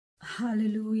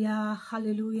Hallelujah,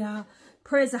 hallelujah.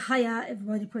 Praise AHAYAH,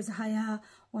 everybody, praise AHAYAH.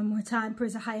 One more time,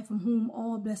 praise AHAYAH, from whom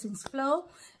all blessings flow.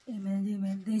 Amen,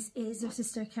 amen. This is your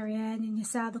sister Kerry-Ann in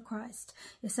YESHAYAH the Christ,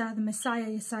 YESHAYAH the Messiah,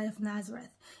 YESHAYAH of Nazareth.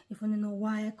 If you want to know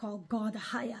why I call God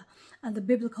AHAYAH and the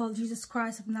biblical Jesus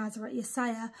Christ of Nazareth,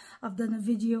 YESHAYAH, I've done a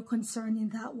video concerning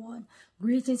that one.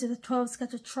 Greetings to the 12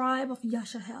 scattered tribe of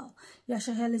YESHAYAH.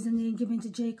 YESHAYAH is the name given to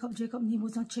Jacob. Jacob's name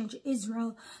was not changed to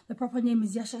Israel. The proper name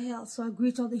is YESHAYAH. So I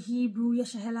greet all the Hebrew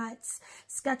YESHAYAHites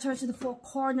scattered to the four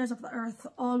corners of the earth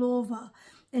all over.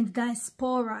 In the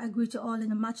diaspora, I greet you all in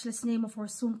the matchless name of our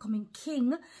soon-coming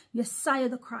King, YESHAYAH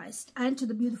the Christ, and to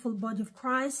the beautiful body of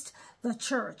Christ, the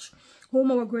church,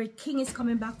 whom our great King is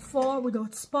coming back for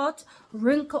without spot,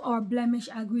 wrinkle, or blemish.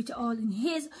 I greet you all in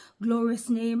his glorious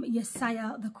name,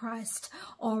 YESHAYAH the Christ.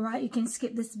 All right, you can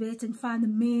skip this bit and find the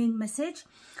main message.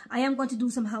 I am going to do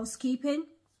some housekeeping.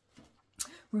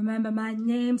 Remember, my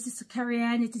name, Sister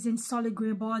Kerry-Ann, it is in solid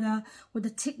grey border with a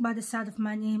tick by the side of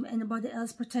my name. Anybody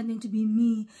else pretending to be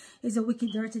me is a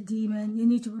wicked, dirty demon. You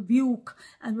need to rebuke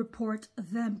and report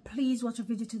them. Please watch the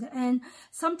video to the end.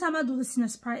 Sometime I'll do the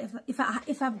sinner's prayer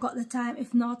if I've got the time.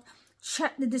 If not,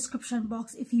 check the description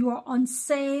box. If you are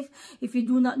unsaved, if you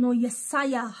do not know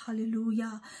YESHAYAH,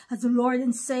 hallelujah, as the Lord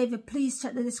and Savior, please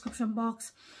check the description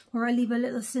box where I leave a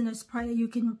little sinner's prayer. You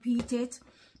can repeat it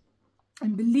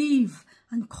and believe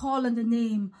and call on the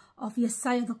name of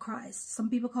YESHAYAH the Christ. Some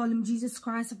people call him Jesus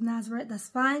Christ of Nazareth. That's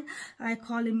fine. I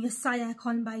call him YESHAYAH. I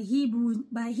call him by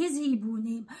his Hebrew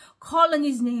name. Call on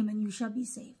his name and you shall be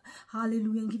saved.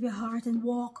 Hallelujah. And give your heart and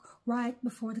walk right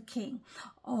before the King.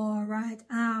 All right.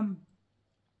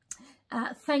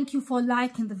 Thank you for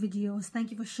liking the videos.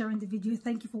 Thank you for sharing the video.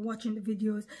 Thank you for watching the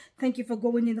videos. Thank you for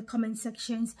going in the comment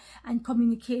sections and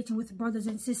communicating with brothers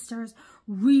and sisters.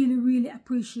 Really, really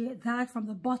appreciate that from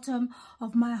the bottom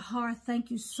of my heart.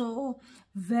 Thank you so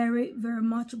very, very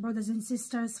much, brothers and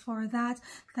sisters, for that.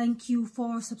 Thank you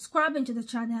for subscribing to the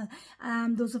channel.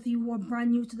 Those of you who are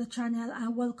brand new to the channel, I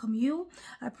welcome you.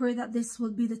 I pray that this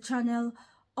will be the channel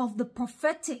of the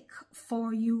prophetic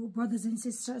for you, brothers and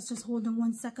sisters. Just hold on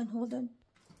 1 second, hold on.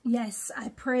 Yes, I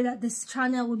pray that this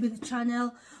channel will be the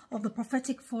channel of the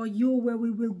prophetic for you, where we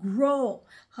will grow,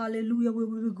 hallelujah, we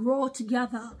will grow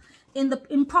together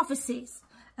in prophecies,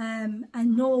 and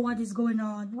know what is going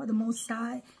on, what the Most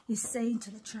High is saying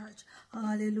to the church.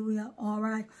 Hallelujah. All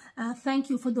right. Thank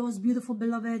you for those beautiful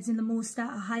beloveds in the Most High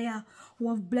AHAYAH who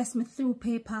have blessed me through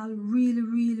PayPal. Really,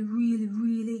 really, really,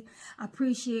 really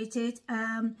appreciate it.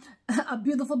 A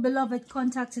beautiful beloved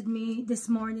contacted me this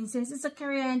morning, saying, Sister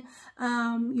Kerry-Ann,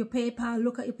 your PayPal,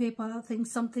 look at your PayPal. I think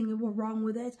something was wrong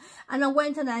with it. And I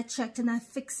went and I checked and I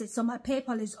fixed it. So my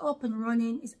PayPal is up and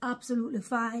running. It's absolutely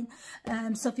fine.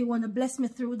 So if you want to bless me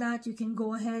through that, you can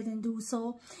go ahead and do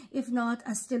so. If not,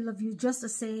 I still love you just the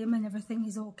same and everything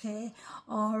is okay.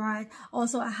 All right.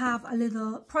 Also, I have a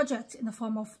little project in the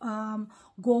form of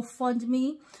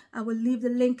GoFundMe. I will leave the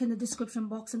link in the description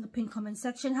box in the pinned comment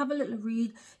section. Have a little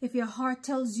read. If your heart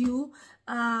tells you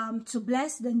to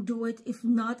bless, then do it. If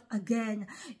not, again,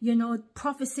 you know,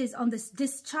 prophecies on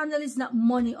this channel is not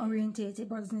money orientated,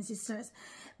 brothers and sisters.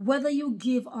 Whether you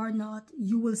give or not,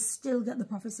 you will still get the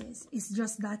prophecies. It's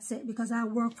just that's it, because I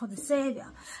work for the Savior.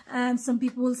 Some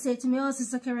people will say to me, oh,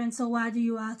 Sister Kerry-Ann, so why do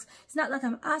you ask? It's not that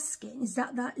I'm asking. It's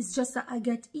just that I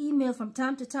get email from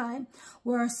time to time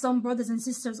where some brothers and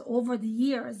sisters over the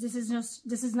years, this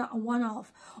is not a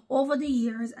one-off, over the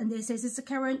years, and they say, Sister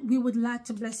Kerry-Ann, we would like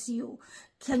to bless you.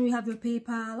 Can we have your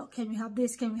PayPal? Can we have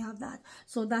this? Can we have that?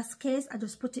 So that's the case. I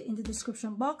just put it in the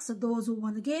description box. So those who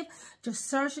want to give, just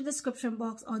search the description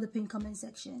box or the pinned comment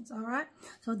sections. All right.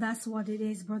 So that's what it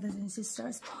is, brothers and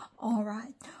sisters. All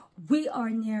right. We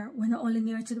are near. We're not only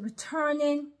near to the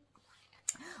returning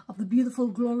of the beautiful,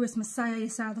 glorious Messiah,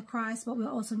 YESHAYAH the Christ, but we're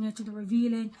also near to the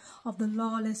revealing of the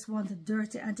lawless one, the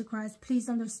dirty Antichrist. Please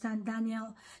understand,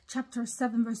 Daniel chapter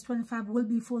 7 verse 25 will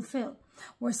be fulfilled,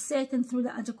 where Satan through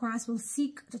the Antichrist will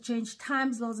seek to change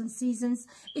times, laws, and seasons.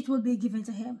 It will be given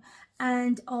to him.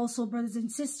 And also, brothers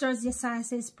and sisters, YESHAYAH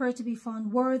says, pray to be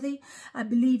found worthy. I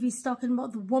believe he's talking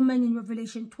about the woman in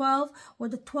Revelation 12, with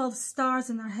the 12 stars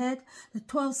in her head. The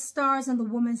 12 stars on the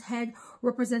woman's head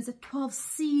represents the 12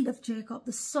 seed of Jacob,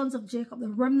 the sons of Jacob, the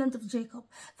remnant of Jacob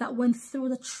that went through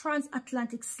the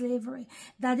transatlantic slavery.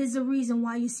 That is the reason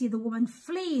why you see the woman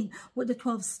fleeing with the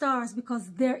 12 stars,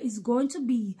 because there is going to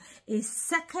be a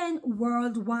second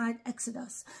worldwide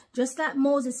exodus. Just like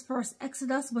Moses' first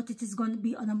exodus, but it is going to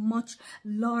be on a much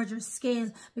larger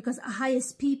scale, because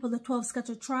AHAYAH's people, the 12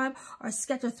 scattered tribe, are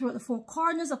scattered throughout the four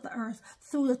corners of the earth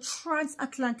through the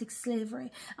transatlantic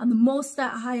slavery. And the Most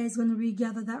High AHAYAH is going to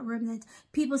regather that remnant.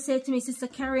 People say to me, Sister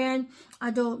Kerry-Ann,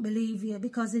 I don't believe you,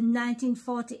 because in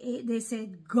 1948 they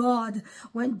said God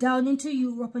went down into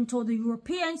Europe and told the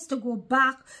Europeans to go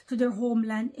back to their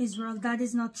homeland Israel. That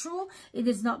is not true. It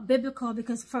is not biblical,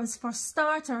 because for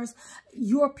starters,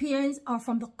 Europeans are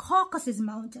from the Caucasus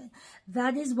Mountain.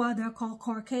 That is why they're called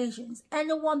Caucasians.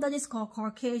 Anyone that is called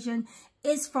Caucasian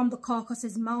is from the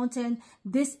Caucasus Mountain.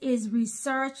 This is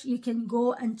research. You can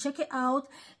go and check it out.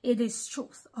 It is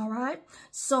truth. All right.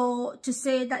 So to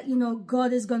say that, you know,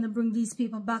 God is going to bring these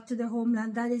people back to their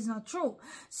homeland, that is not true.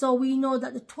 So we know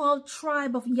that the 12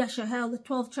 tribe of YESHAYAH, the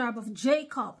 12 tribe of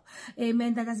Jacob,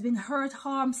 amen, that has been hurt,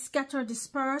 harmed, scattered,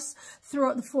 dispersed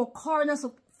throughout the four corners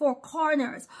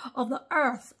of the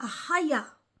earth, AHAYAH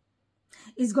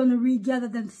is going to regather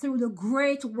them through the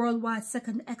great worldwide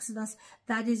second exodus.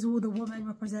 That is who the woman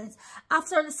represents.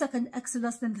 After the second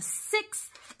exodus, then the sixth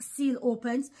seal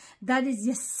opens. That is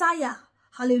YESHAYAH,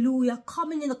 hallelujah,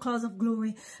 coming in the clouds of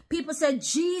glory. People said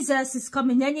Jesus is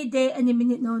coming any day, any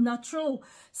minute. No, not true.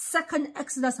 Second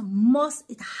exodus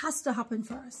it has to happen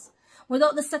first.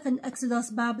 Without the second exodus,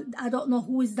 Bible, I don't know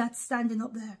who is that standing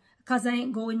up there, because I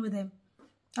ain't going with him,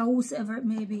 or whosoever it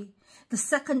may be. The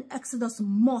second exodus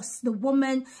the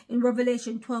woman in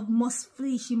Revelation 12 must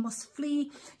flee. She must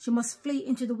flee. She must flee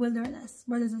into the wilderness.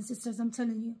 Brothers and sisters, I'm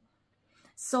telling you.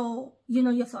 So, you know,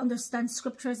 you have to understand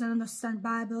scriptures and understand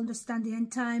Bible, understand the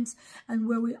end times and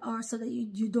where we are, so that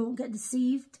you don't get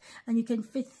deceived and you can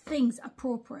fit things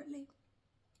appropriately.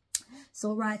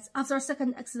 So, right, after our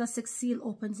second exodus, sixth seal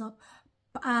opens up.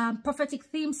 Prophetic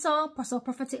theme song, so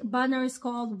prophetic banner is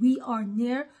called We Are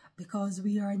Near, because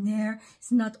we are near.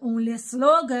 It's not only a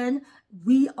slogan,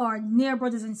 we are near,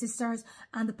 brothers and sisters.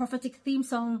 And the prophetic theme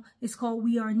song is called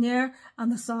We Are Near, and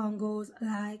the song goes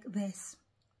like this.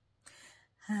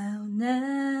 How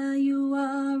near you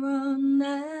are, oh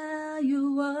near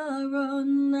you are, oh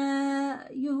near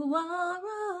you are,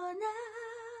 oh near,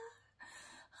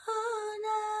 oh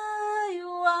near you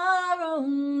are, oh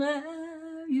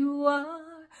near you are.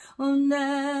 Oh,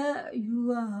 there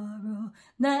you are, oh,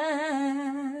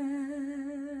 there.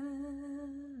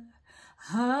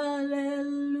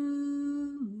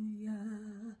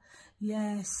 Hallelujah.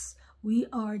 Yes, we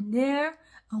are near,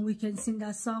 and we can sing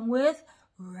that song with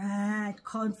right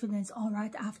confidence. All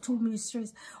right, I have two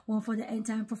ministries, one for the end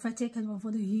time prophetic and one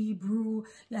for the Hebrew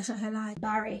YESHAYAH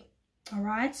Barry. All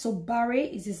right, so Barry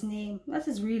is his name. That's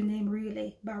his real name,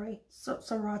 really. Barry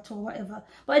Sarato, whatever.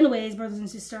 But anyways, brothers and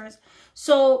sisters,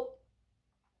 so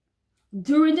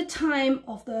during the time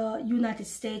of the United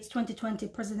States 2020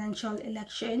 presidential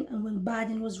election, and when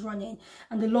Biden was running,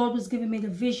 and the Lord was giving me the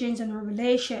visions and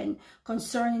revelation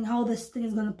concerning how this thing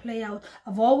is going to play out,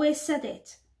 I've always said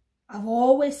it. I've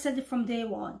always said it from day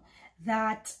one,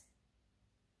 that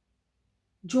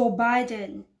Joe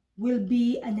Biden will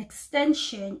be an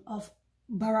extension of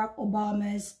Barack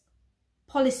Obama's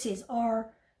policies,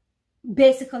 or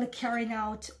basically carrying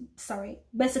out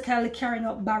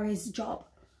Barry's job.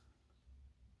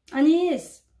 And he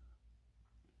is.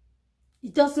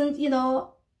 It doesn't, you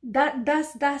know,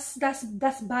 that's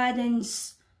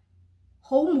Biden's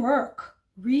homework,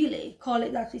 really. Call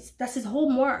it that. That's his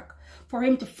homework, for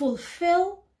him to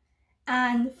fulfill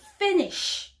and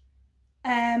finish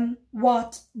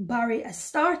what Barry has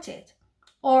started.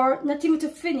 Or not even to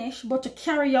finish, but to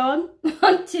carry on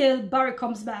until Barry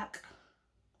comes back.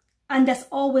 And that's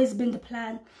always been the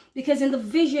plan. Because in the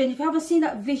vision, if you haven't seen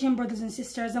that vision, brothers and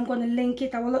sisters, I'm going to link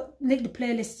it. I will link the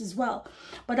playlist as well.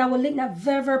 But I will link that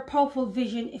very, very powerful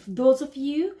vision. If those of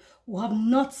you who have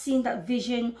not seen that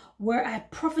vision, where I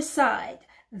prophesied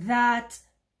that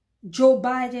Joe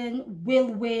Biden will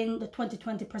win the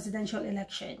 2020 presidential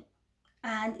election.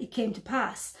 And it came to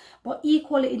pass. But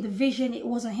equally in the vision, it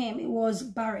wasn't him. It was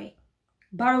Barry.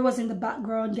 Barry was in the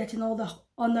background getting all the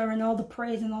honor and all the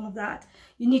praise and all of that.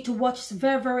 You need to watch. It's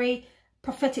very, very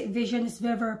prophetic vision. It's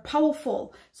very, very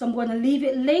powerful. So I'm going to leave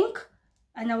it link.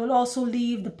 And I will also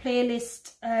leave the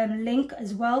playlist link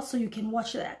as well, so you can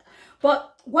watch that.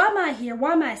 But why am I here?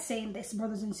 Why am I saying this,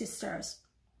 brothers and sisters?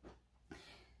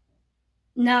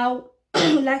 Now,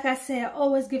 like I say, I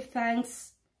always give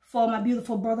thanks for my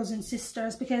beautiful brothers and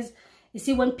sisters, because you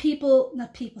see, when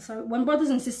when brothers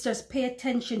and sisters pay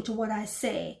attention to what I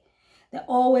say, they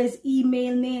always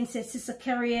email me and say, Sister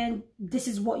Kerry-Ann, this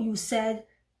is what you said.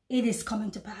 It is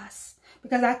coming to pass.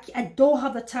 Because I don't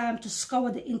have the time to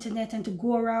scour the internet and to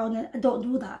go around, and I don't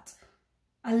do that.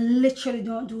 I literally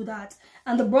don't do that.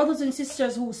 And the brothers and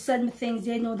sisters who send me things,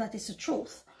 they know that it's the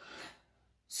truth.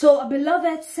 So a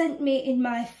beloved sent me in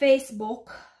my Facebook,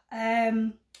 let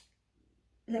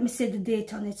me say the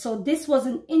date on it. So this was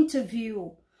an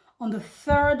interview on the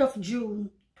 3rd of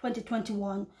June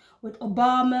 2021 with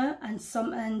Obama and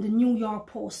the New York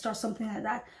Post or something like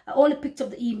that. I only picked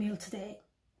up the email today.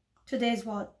 Today's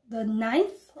what? The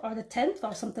 9th or the 10th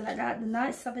or something like that. The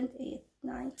 9th, 7th,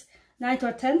 8th, 9th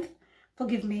or 10th.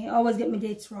 Forgive me, I always get my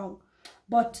dates wrong.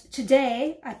 But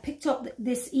today I picked up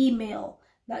this email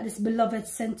that this beloved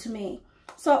sent to me.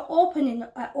 So I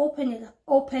open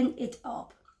it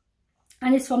up,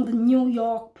 and it's from the New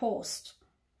York Post.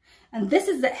 And this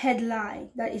is the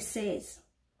headline that it says.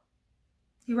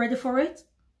 You ready for it?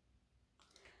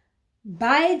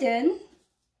 Biden,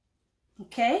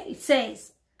 okay, it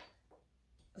says,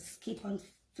 let's keep on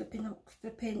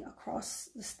flipping across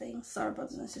this thing. Sorry,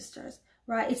 brothers and sisters.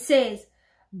 Right, it says,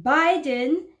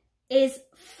 Biden is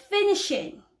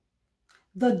finishing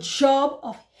the job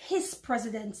of his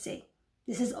presidency.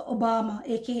 This is Obama,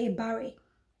 aka Barry.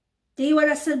 Do you hear what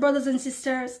I said, brothers and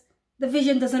sisters? The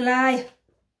vision doesn't lie.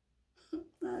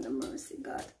 God have mercy,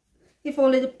 God. If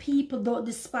only the people don't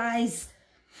despise.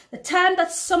 The time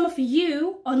that some of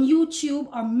you on YouTube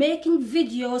are making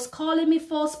videos calling me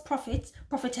false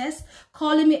prophetess,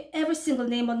 calling me every single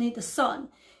name underneath the sun.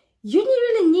 You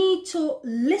really need to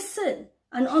listen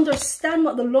and understand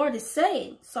what the Lord is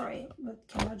saying. Sorry, the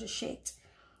camera just shaked.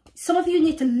 Some of you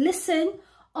need to listen,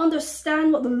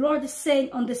 understand what the Lord is saying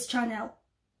on this channel.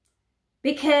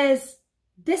 Because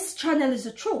this channel is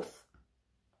the truth.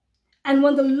 And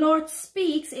when the Lord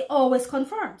speaks, it always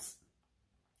confirms.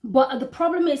 But the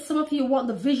problem is, some of you want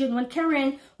the vision.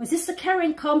 When Sister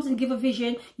Kerry-Ann comes and give a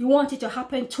vision, you want it to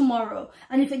happen tomorrow.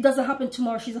 And if it doesn't happen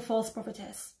tomorrow, she's a false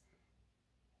prophetess.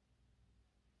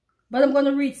 But I'm going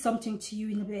to read something to you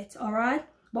in a bit, all right?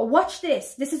 But watch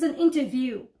this. This is an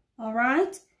interview, all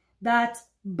right, that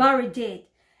Barry did.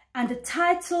 And the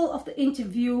title of the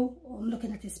interview, I'm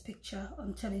looking at this picture.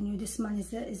 I'm telling you, this man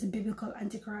is a biblical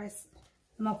antichrist.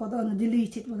 I'm not going to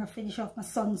delete it when I finish off my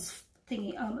son's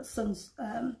thingy, son's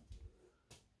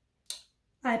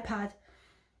iPad.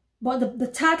 But the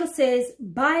title says,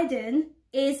 Biden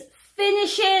is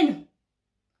finishing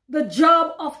the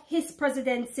job of his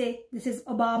presidency. This is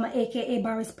Obama, aka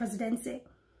Barry's presidency.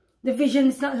 The vision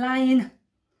is not lying.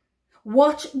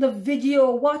 Watch the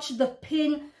video, watch the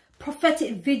pin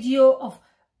prophetic video of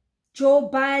Joe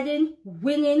Biden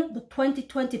winning the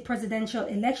 2020 presidential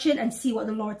election and see what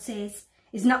the Lord says.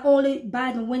 It's not only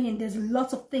Biden winning, there's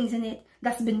lots of things in it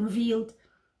that's been revealed.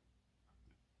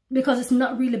 Because it's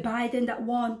not really Biden that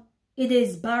won, it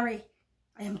is Barry.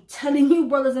 I am telling you,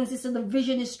 brothers and sisters, the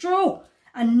vision is true.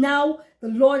 And now the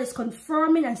Lord is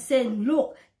confirming and saying,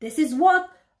 look, this is what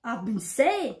I've been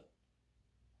saying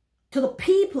to the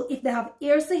people, if they have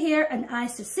ears to hear and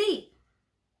eyes to see,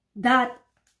 that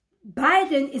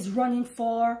Biden is running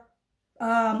for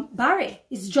Barry.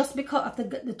 It's just because of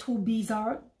the two B's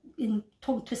are in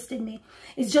tongue twisting me.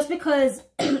 It's just because,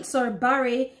 sorry,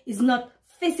 Barry is not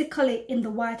physically in the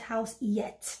White House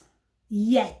yet.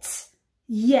 He's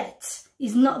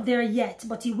not there yet,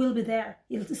 but he will be there.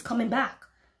 He's coming back.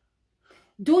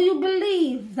 Do you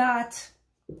believe that?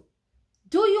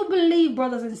 Do you believe,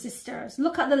 brothers and sisters?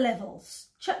 Look at the levels.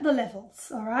 Check the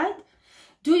levels, all right?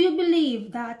 Do you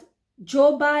believe that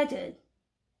Joe Biden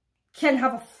can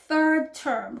have a third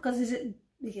term? Because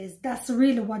that's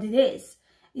really what it is.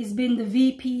 He's been the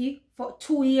VP for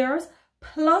 2 years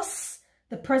plus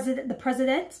the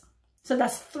president. So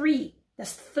that's three.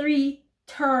 That's 3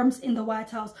 terms in the White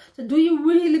House. So do you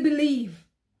really believe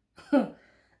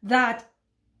that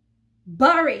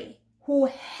Barry, who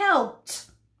helped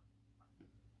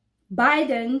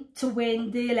Biden to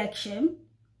win the election,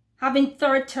 having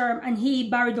third term, and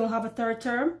Barry don't have a third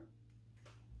term?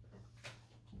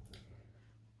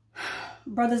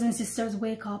 Brothers and sisters,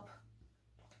 wake up.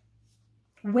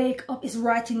 Wake up. It's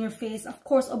right in your face. Of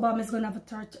course, Obama is going to have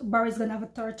Barry's going to have a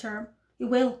third term. He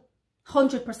will.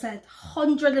 100%.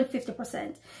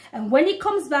 150%. And when he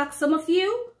comes back, some of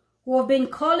you who have been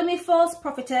calling me false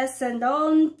prophetess and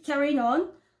on carrying on,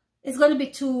 it's going to be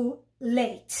too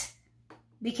late.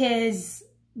 Because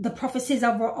the prophecies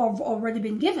have already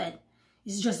been given.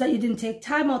 It's just that you didn't take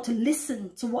time out to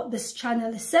listen to what this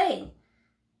channel is saying.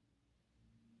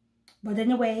 But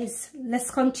anyways, let's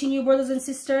continue, brothers and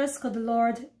sisters, because the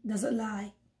Lord doesn't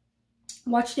lie.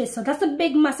 Watch this. So that's a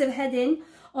big, massive heading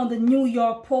on the New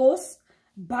York Post.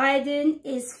 Biden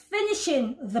is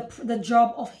finishing the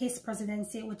job of his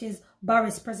presidency, which is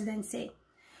Barry's presidency.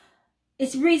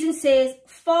 Its reason says,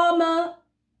 former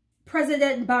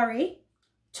President Barry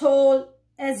told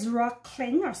Ezra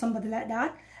Klin or somebody like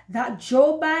that, that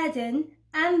Joe Biden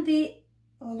and the,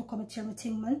 oh look, I'm tear my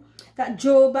thing, man, that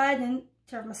Joe Biden,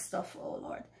 tear my stuff, oh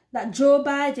Lord, that Joe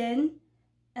Biden,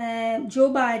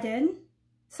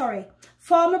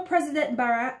 former President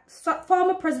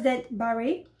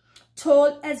Barry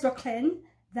told Ezra Klin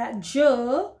that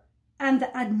Joe and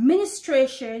the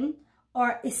administration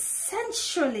are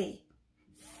essentially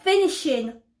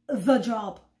finishing the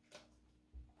job.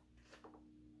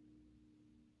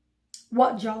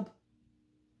 What job?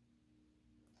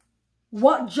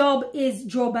 What job is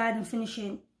Joe Biden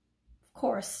finishing? Of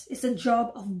course, it's a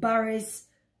job of Barry's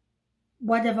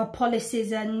whatever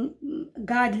policies and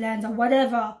guidelines or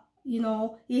whatever, you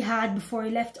know, he had before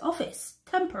he left office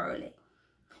temporarily.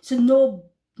 So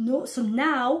so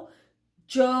now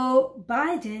Joe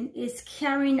Biden is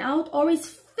carrying out or is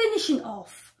finishing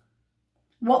off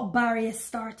what Barry has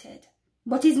started.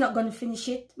 But he's not going to finish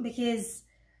it because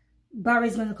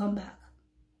Barry's going to come back.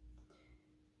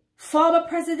 Former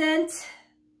President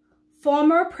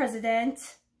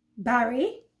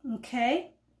Barry,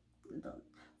 okay,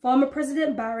 former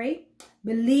President Barry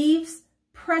believes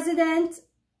President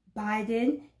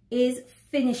Biden is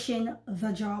finishing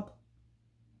the job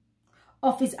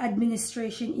of his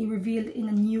administration, he revealed in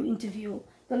a new interview.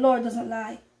 The Lord doesn't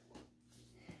lie.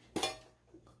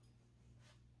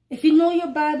 If you know your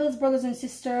Bibles, brothers and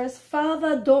sisters,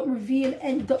 Father don't reveal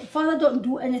and Father don't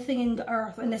do anything in the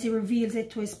earth unless he reveals it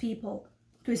to his people,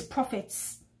 to his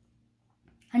prophets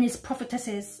and his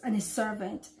prophetesses and his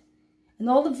servant. And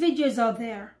all the videos are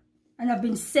there. And I've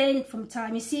been saying it from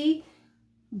time. You see,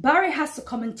 Barry has to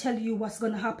come and tell you what's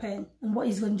going to happen and what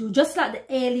he's going to do. Just like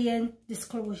the alien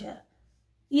disclosure.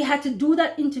 He had to do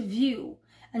that interview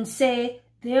and say,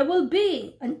 there will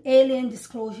be an alien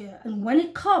disclosure. And when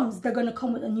it comes, they're going to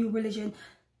come with a new religion.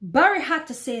 Barry had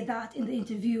to say that in the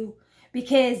interview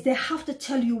because they have to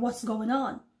tell you what's going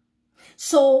on.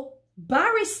 So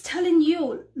Barry's telling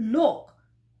you, look,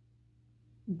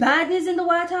 Biden is in the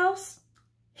White House.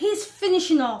 He's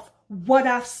finishing off what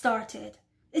I've started.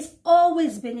 It's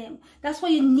always been him. That's why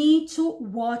you need to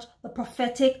watch the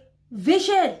prophetic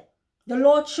vision. The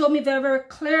Lord showed me very, very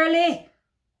clearly.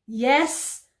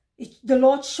 Yes. The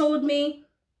Lord showed me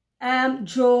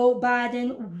Joe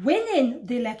Biden winning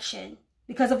the election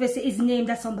because obviously his name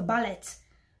that's on the ballot.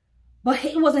 But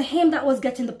it wasn't him that was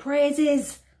getting the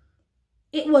praises.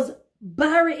 It was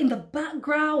Barry in the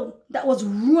background that was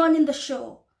running the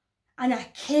show. And I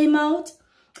came out,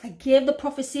 I gave the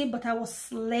prophecy, but I was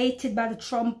slated by the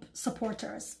Trump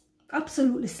supporters.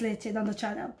 Absolutely slated on the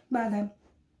channel by them.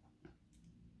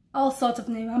 All sorts of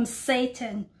names. I'm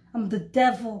Satan. I'm the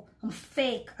devil. I'm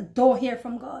fake. I don't hear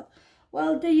from God.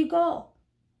 Well, there you go.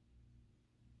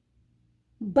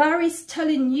 Barry's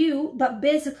telling you that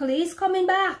basically he's coming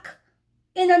back.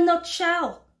 In a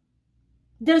nutshell.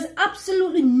 There's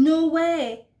absolutely no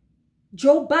way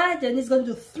Joe Biden is going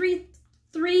to do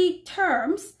three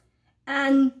terms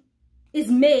and his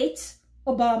mate,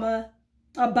 Obama,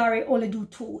 or Barry only do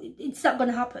 2. It's not going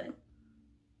to happen.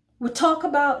 We talk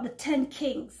about the 10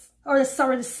 kings. Or the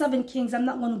 7 kings. I'm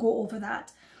not going to go over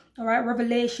that. All right.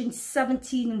 Revelation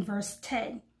 17 and verse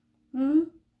 10.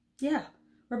 Yeah.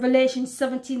 Revelation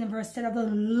 17 and verse 10. I've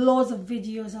done loads of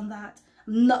videos on that.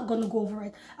 I'm not going to go over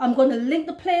it. I'm going to link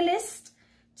the playlist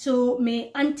to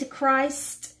my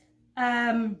Antichrist.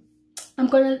 I'm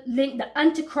going to link the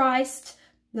Antichrist,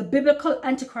 the biblical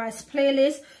Antichrist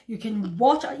playlist. You can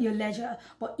watch at your leisure,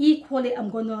 but equally I'm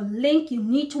going to link, you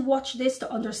need to watch this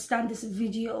to understand this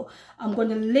video. I'm going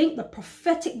to link the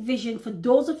prophetic vision for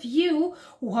those of you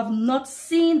who have not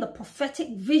seen the prophetic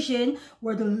vision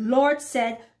where the Lord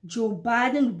said Joe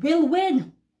Biden will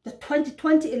win the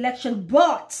 2020 election,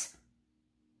 but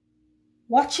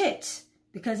watch it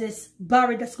because it's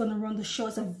Barry that's going to run the show.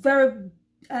 It's a very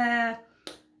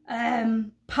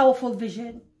powerful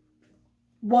vision.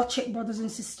 Watch it, brothers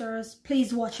and sisters.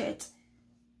 Please watch it.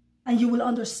 And you will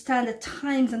understand the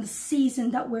times and the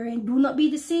season that we're in. Do not be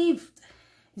deceived.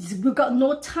 We've got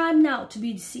no time now to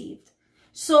be deceived.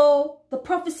 So the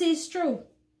prophecy is true.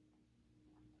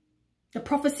 The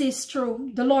prophecy is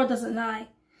true. The Lord doesn't lie.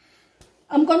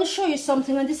 I'm going to show you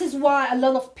something. And this is why a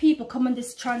lot of people come on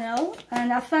this channel.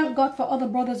 And I thank God for other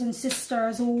brothers and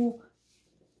sisters who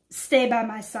stay by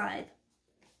my side.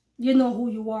 You know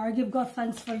who you are. I give God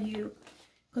thanks for you.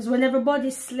 Because when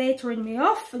everybody's slating me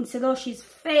off and said, oh, she's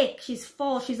fake, she's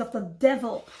false, she's of the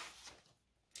devil.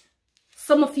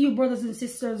 Some of you brothers and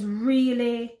sisters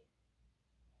really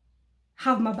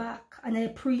have my back. And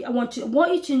I want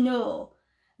you to know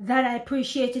that I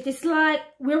appreciate it. It's like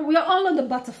we're all on the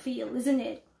battlefield, isn't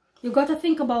it? You've got to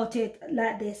think about it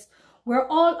like this. we're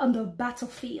all on the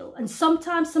battlefield, and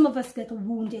sometimes some of us get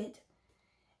wounded.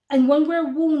 And when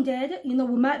we're wounded, you know,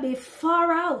 we might be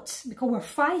far out because we're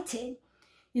fighting,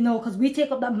 you know, because we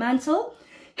take up that mantle.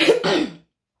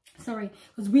 Sorry,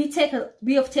 because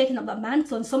we have taken up that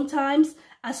mantle. And sometimes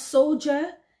as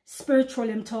soldier,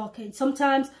 spiritually I'm talking,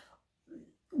 sometimes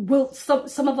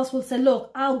some of us will say,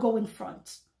 look, I'll go in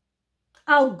front.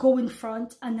 I'll go in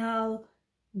front and I'll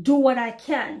do what I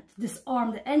can to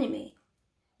disarm the enemy.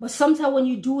 But sometimes when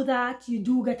you do that, you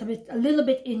do get a little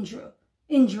bit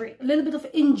injury, a little bit of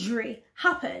injury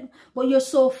happen. But you're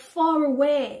so far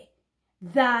away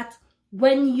that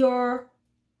when your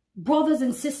brothers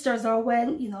and sisters, or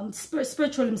when, you know,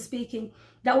 spiritually I'm speaking,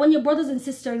 that when your brothers and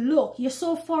sisters look, you're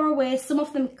so far away, some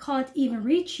of them can't even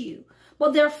reach you.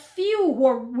 But there are few who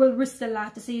will risk their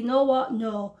life to say, you know what,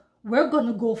 no, we're going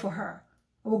to go for her.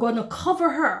 We're going to cover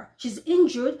her. She's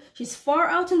injured. She's far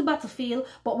out in the battlefield,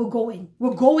 but we're going.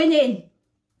 We're going in.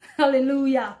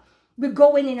 Hallelujah. We're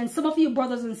going in. And some of you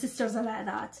brothers and sisters are like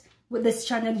that with this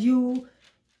channel. You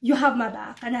have my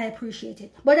back, and I appreciate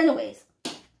it. But anyways,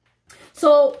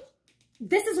 so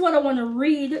this is what I want to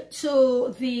read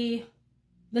to the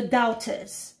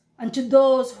doubters and to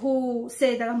those who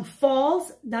say that I'm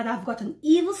false, that I've got an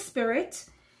evil spirit,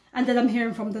 and that I'm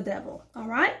hearing from the devil. All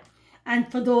right?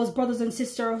 And for those brothers and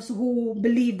sisters who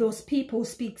believe those people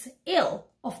speaks ill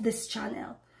of this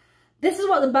channel. This is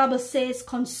what the Bible says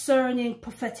concerning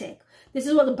prophetic. This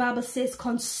is what the Bible says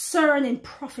concerning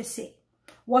prophecy.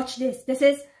 Watch this. This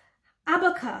is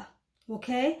Habakkuk.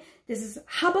 Okay? This is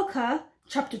Habakkuk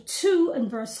chapter 2 and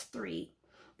verse 3.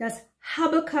 That's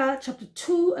Habakkuk chapter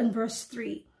 2 and verse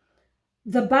 3.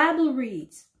 The Bible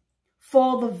reads,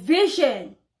 "For the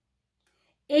vision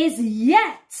is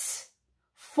yet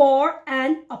for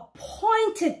an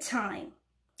appointed time."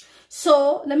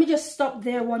 So let me just stop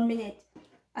there 1 minute.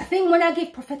 I think when I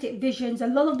give prophetic visions, a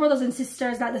lot of brothers and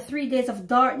sisters, like the 3 days of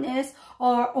darkness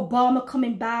or Obama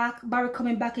coming back, Barack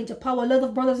coming back into power, a lot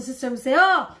of brothers and sisters will say,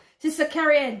 oh, Sister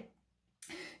Kerry-Ann,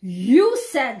 you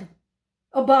said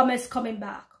Obama is coming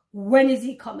back. When is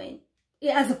he coming?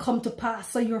 It hasn't come to pass,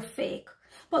 so you're fake.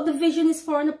 But the vision is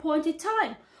for an appointed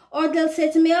time. Or they'll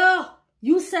say to me, oh,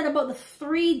 you said about the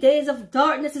 3 days of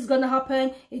darkness is going to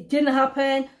happen. It didn't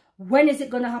happen. When is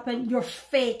it going to happen? You're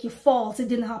fake. You're false. It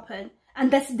didn't happen. And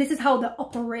this is how they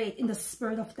operate in the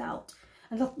spirit of doubt.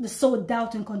 And the soul of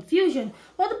doubt and confusion.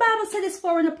 Well, the Bible said it's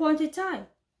for an appointed time.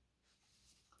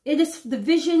 It is, the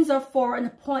visions are for an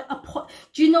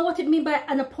do you know what it means by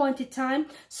an appointed time?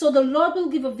 So the Lord will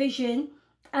give a vision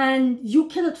and you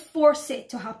cannot force it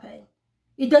to happen.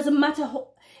 It doesn't matter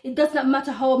it does not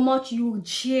matter how much you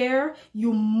jeer,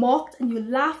 you mocked, and you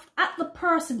laughed at the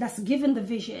person that's given the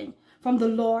vision from the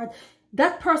Lord.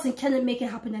 That person cannot make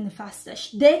it happen any faster.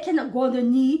 They cannot go on their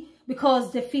knee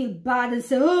because they feel bad and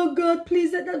say, oh God,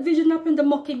 please let that vision happen. They're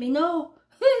mocking me. No,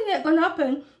 it's not going to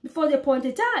happen before the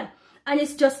appointed time. And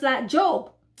it's just like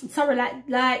Job. Sorry,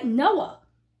 like Noah.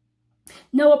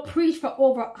 Noah preached for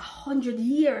over 100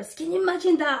 years. Can you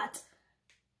imagine that?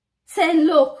 Saying,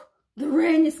 look, the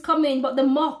rain is coming, but the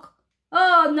mock.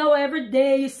 Oh, no, every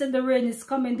day you said the rain is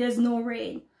coming, there's no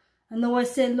rain. And Noah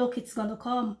said, look, it's going to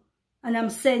come. And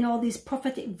I'm saying all these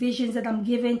prophetic visions that I'm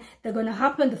giving, they're going to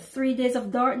happen. The 3 days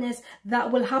of darkness,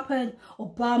 that will happen.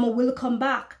 Obama will come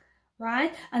back,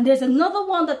 right? And there's another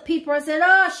one that people are saying,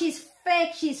 oh, she's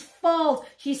fake, she's false.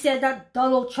 She said that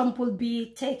Donald Trump will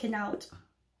be taken out.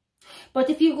 But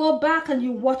if you go back and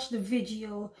you watch the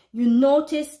video, you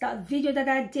notice that video that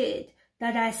I did,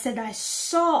 that I said I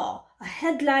saw a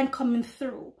headline coming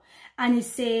through and it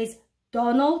says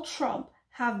Donald Trump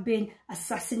have been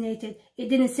assassinated. It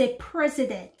didn't say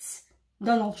President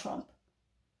Donald Trump.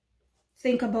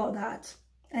 Think about that.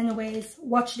 Anyways,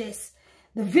 watch this.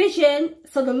 The vision,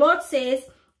 so the Lord says,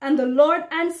 and the Lord,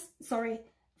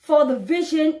 for the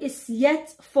vision is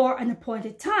yet for an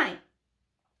appointed time.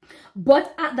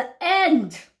 But at the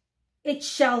end, it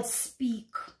shall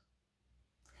speak.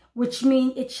 Which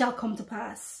means it shall come to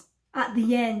pass. At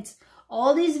the end,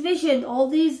 all these visions, all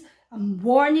these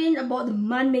warning about the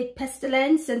man-made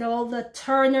pestilence and all the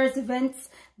Turner's events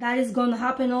that is going to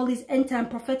happen, all these end-time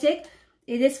prophetic,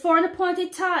 it is for an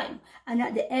appointed time. And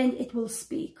at the end, it will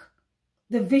speak.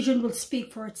 The vision will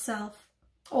speak for itself.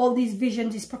 All these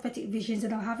visions, these prophetic visions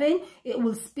that I'm having, it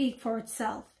will speak for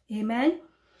itself. Amen.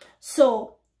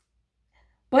 So,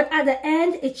 but at the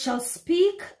end, it shall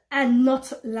speak and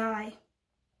not lie.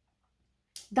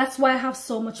 That's why I have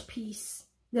so much peace.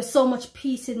 There's so much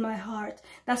peace in my heart.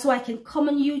 That's why I can come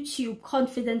on YouTube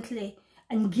confidently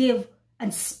and give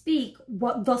and speak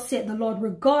what thus said the Lord,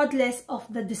 regardless of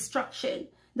the distraction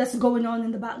that's going on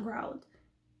in the background.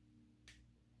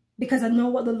 because I know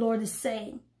what the Lord is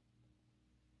saying.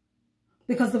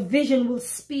 Because the vision will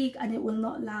speak and it will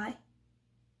not lie.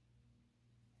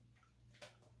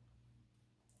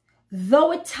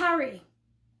 Though it tarry,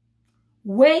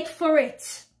 wait for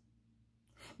it,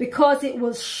 because it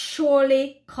will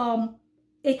surely come.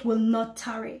 It will not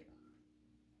tarry.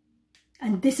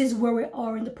 And this is where we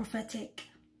are in the prophetic.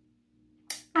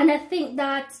 And I think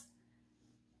that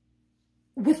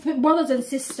with brothers and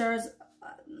sisters,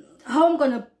 how I'm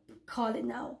going to call it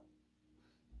now,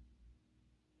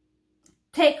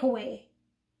 takeaway.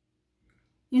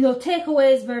 You know,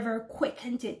 takeaway is very, very quick,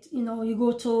 isn't it? You know, you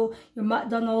go to your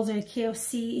McDonald's or your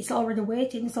KFC, it's already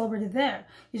waiting, it's already there.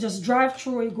 You just drive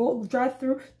through, or you go drive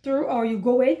through, or you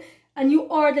go in and you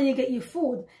order and you get your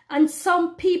food. And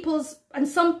some people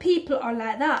are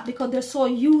like that because they're so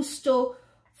used to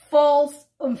false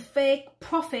and fake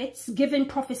prophets giving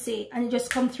prophecy, and it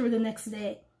just come through the next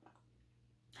day.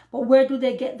 But where do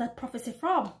they get that prophecy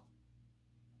from?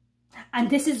 And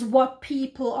this is what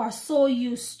people are so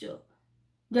used to.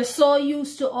 They're so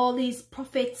used to all these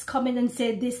prophets coming and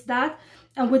say this, that,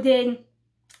 and within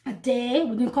a day,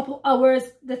 within a couple of hours,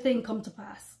 the thing come to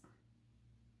pass.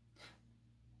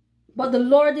 But the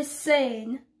Lord is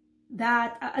saying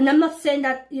that, and I'm not saying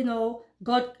that, you know,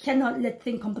 God cannot let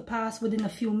things come to pass within a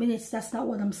few minutes. That's not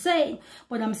what I'm saying.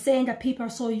 But I'm saying that people are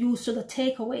so used to the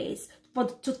takeaways,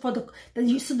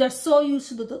 they're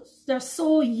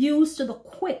so used to the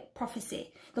quick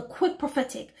prophecy, the quick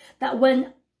prophetic, that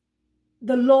when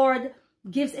the Lord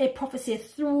gives a prophecy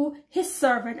through his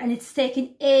servant and it's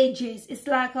taking ages, it's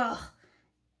like,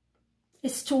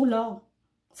 it's too long.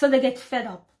 So they get fed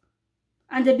up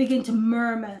and they begin to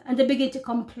murmur and they begin to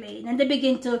complain and they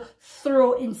begin to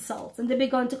throw insults and they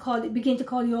begin to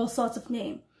call you all sorts of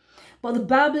names. But the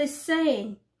Bible is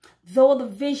saying, though the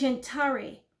vision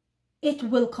tarry, it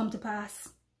will come to pass.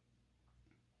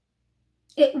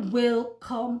 It will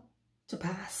come to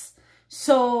pass.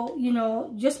 So, you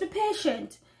know, just be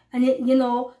patient. And, you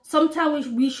know, sometimes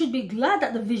we should be glad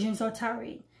that the visions are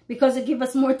tarrying, because it gives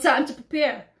us more time to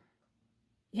prepare.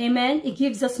 Amen. It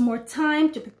gives us more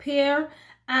time to prepare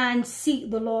and seek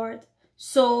the Lord.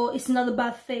 So it's not a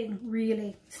bad thing,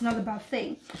 really. It's not a bad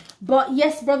thing. But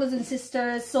yes, brothers and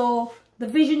sisters, so the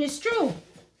vision is true.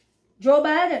 Joe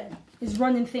Biden is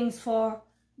running things for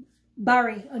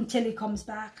Barry until he comes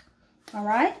back. All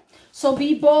right. So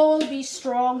be bold, be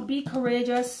strong, be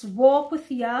courageous, walk with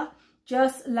Yah,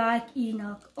 just like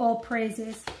Enoch. All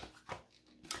praises,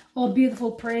 all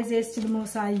beautiful praises to the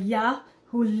Most High Yah,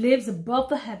 who lives above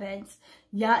the heavens.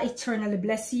 Yah eternally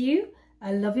bless you.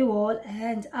 I love you all,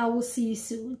 and I will see you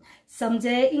soon,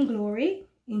 someday in glory,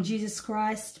 in Jesus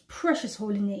Christ's precious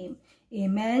holy name.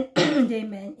 Amen and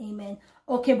amen, amen.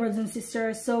 Okay, brothers and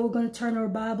sisters, so we're going to turn our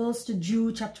Bibles to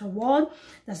Jude chapter 1.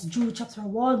 That's Jude chapter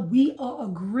 1. We are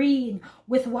agreeing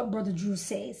with what Brother Drew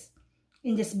says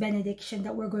in this benediction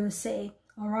that we're going to say.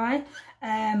 All right.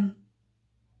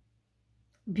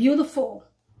 Beautiful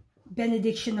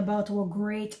benediction about our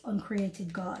great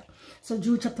uncreated God. So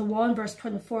Jude chapter 1, verse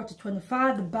 24 to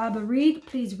 25, the Bible read.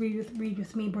 Please read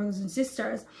with me, brothers and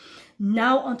sisters.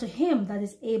 Now unto him that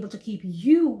is able to keep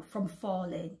you from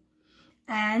falling,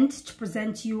 and to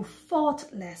present you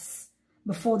faultless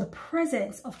before the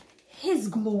presence of his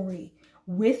glory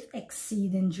with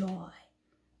exceeding joy.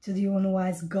 To the only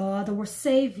wise God, our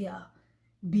Savior,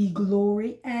 be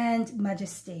glory and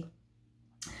majesty,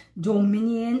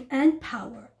 dominion and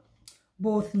power,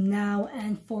 both now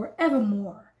and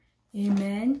forevermore.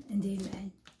 Amen and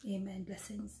amen. Amen.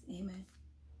 Blessings. Amen.